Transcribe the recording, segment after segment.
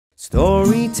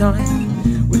Story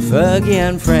time with Fergie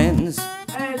and friends.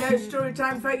 Hello, story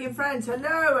time, Fergie and friends.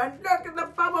 Hello, and look at the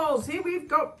bubbles. Here we've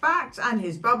got Bax and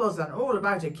his bubbles, and all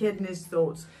about a kid and his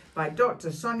thoughts by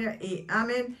Dr. Sonia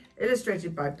Amin,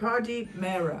 illustrated by Pardeep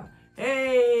Mehra.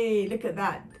 Hey, look at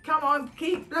that. Come on,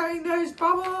 keep blowing those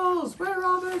bubbles. Where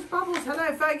are those bubbles?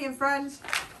 Hello, Fergie and friends.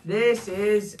 This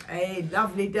is a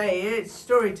lovely day. It's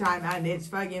story time, and it's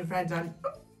Fergie and friends and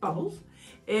bubbles.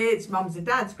 It's mums and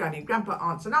dads, granny, grandpa,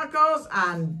 aunts and uncles,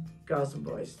 and girls and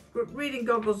boys. Reading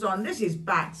goggles on. This is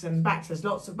Bax, and Bax has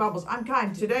lots of bubbles. I'm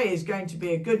kind. Today is going to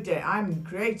be a good day. I'm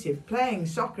creative. Playing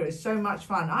soccer is so much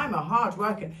fun. I'm a hard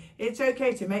worker. It's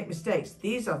okay to make mistakes.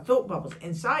 These are thought bubbles.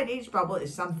 Inside each bubble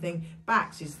is something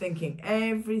Bax is thinking.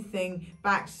 Everything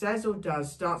Bax says or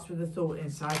does starts with a thought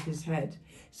inside his head.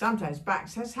 Sometimes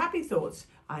Bax has happy thoughts.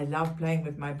 I love playing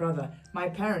with my brother. My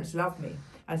parents love me.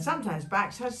 And sometimes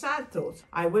Bax has sad thoughts.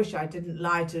 I wish I didn't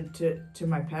lie to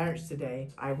my parents today.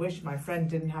 I wish my friend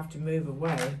didn't have to move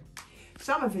away.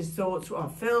 Some of his thoughts are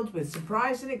filled with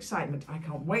surprise and excitement. I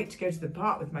can't wait to go to the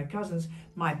park with my cousins.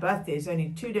 My birthday is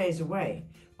only 2 days away.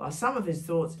 While some of his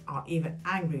thoughts are even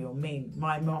angry or mean.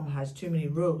 My mom has too many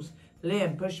rules.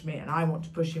 Liam pushed me and I want to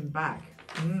push him back.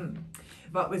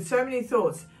 But with so many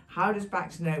thoughts, how does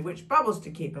Bax know which bubbles to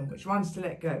keep and which ones to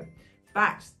let go?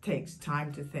 Bax takes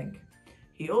time to think.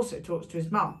 He also talks to his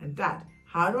mum and dad.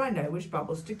 How do I know which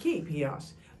bubbles to keep, he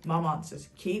asks. Mum answers,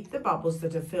 keep the bubbles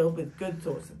that are filled with good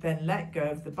thoughts, then let go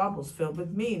of the bubbles filled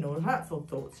with mean or hurtful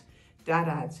thoughts. Dad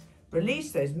adds,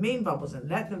 release those mean bubbles and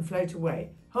let them float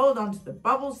away. Hold on to the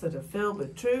bubbles that are filled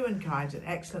with true and kind and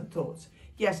excellent thoughts.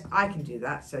 Yes, I can do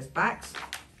that, says Bax.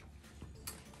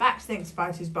 Bax thinks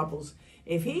about his bubbles.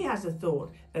 If he has a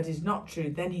thought that is not true,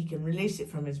 then he can release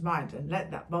it from his mind and let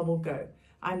that bubble go.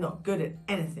 I'm not good at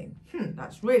anything.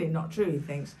 That's really not true, he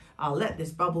thinks. I'll let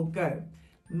this bubble go.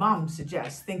 Mum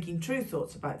suggests thinking true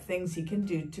thoughts about things he can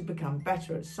do to become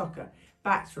better at soccer.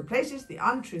 Bax replaces the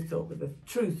untrue thought with a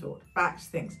true thought. Bax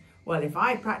thinks, well, if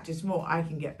I practice more, I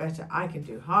can get better. I can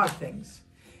do hard things.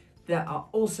 There are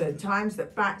also times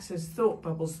that Bax has thought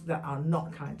bubbles that are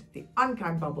not kind. The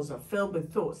unkind bubbles are filled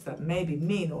with thoughts that may be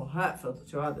mean or hurtful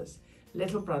to others.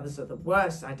 Little brothers are the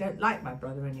worst. I don't like my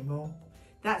brother anymore.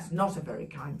 That's not a very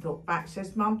kind thought, Bax,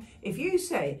 says Mum. If you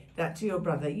say that to your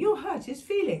brother, you'll hurt his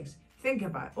feelings. Think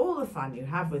about all the fun you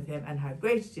have with him and how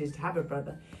great it is to have a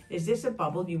brother. Is this a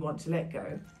bubble you want to let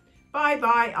go?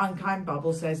 Bye-bye, unkind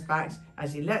bubble, says Bax,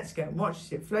 as he lets go and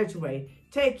watches it float away,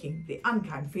 taking the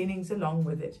unkind feelings along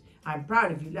with it. I'm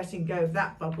proud of you letting go of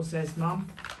that bubble, says Mum.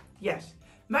 Yes,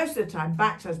 most of the time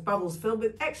Bax has bubbles filled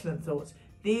with excellent thoughts.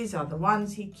 These are the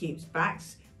ones he keeps.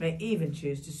 Bax may even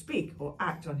choose to speak or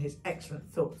act on his excellent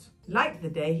thoughts. Like the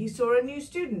day he saw a new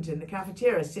student in the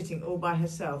cafeteria sitting all by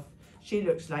herself. She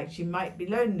looks like she might be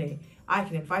lonely. I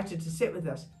can invite her to sit with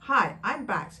us. Hi, I'm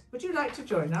Bax. Would you like to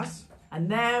join us? And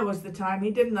there was the time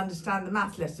he didn't understand the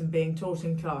math lesson being taught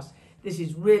in class. This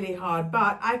is really hard,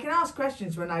 but I can ask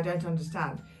questions when I don't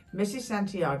understand. Mrs.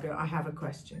 Santiago, I have a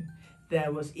question.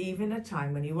 There was even a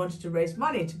time when he wanted to raise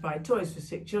money to buy toys for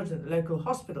sick children at the local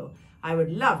hospital. I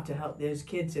would love to help those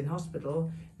kids in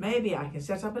hospital. Maybe I can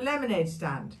set up a lemonade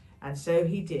stand. And so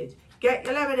he did. Get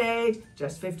your lemonade,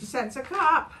 just 50 cents a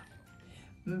cup.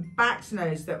 Bax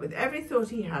knows that with every thought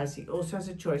he also has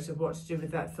a choice of what to do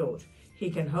with that thought.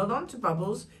 He can hold on to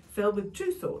bubbles filled with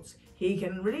true thoughts. He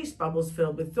can release bubbles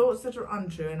filled with thoughts that are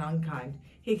untrue and unkind.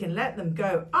 He can let them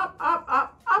go up, up,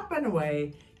 up, up and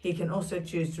away. He can also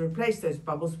choose to replace those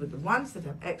bubbles with the ones that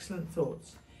have excellent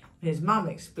thoughts. His mum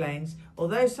explains,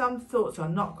 although some thoughts are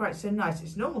not quite so nice,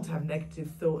 it's normal to have negative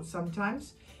thoughts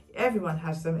sometimes. Everyone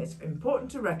has them. It's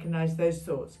important to recognise those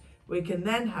thoughts. We can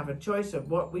then have a choice of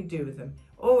what we do with them.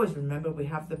 Always remember we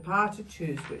have the power to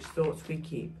choose which thoughts we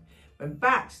keep. When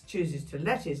Bax chooses to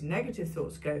let his negative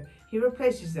thoughts go, he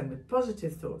replaces them with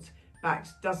positive thoughts.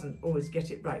 Bax doesn't always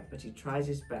get it right, but he tries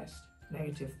his best.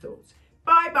 Negative thoughts.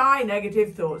 Bye-bye,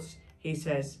 negative thoughts, he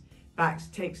says. Bax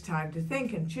takes time to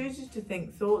think and chooses to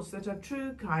think thoughts that are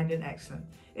true, kind and excellent.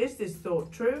 Is this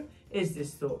thought true? Is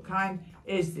this thought kind?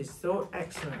 Is this thought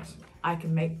excellent? I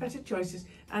can make better choices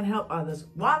and help others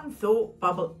one thought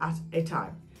bubble at a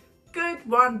time. Good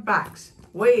one, Bax.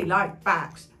 We like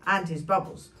Bax and his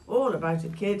bubbles. All about a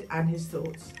kid and his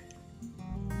thoughts.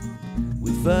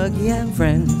 With Fergie and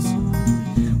friends.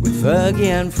 With Fergie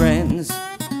and friends.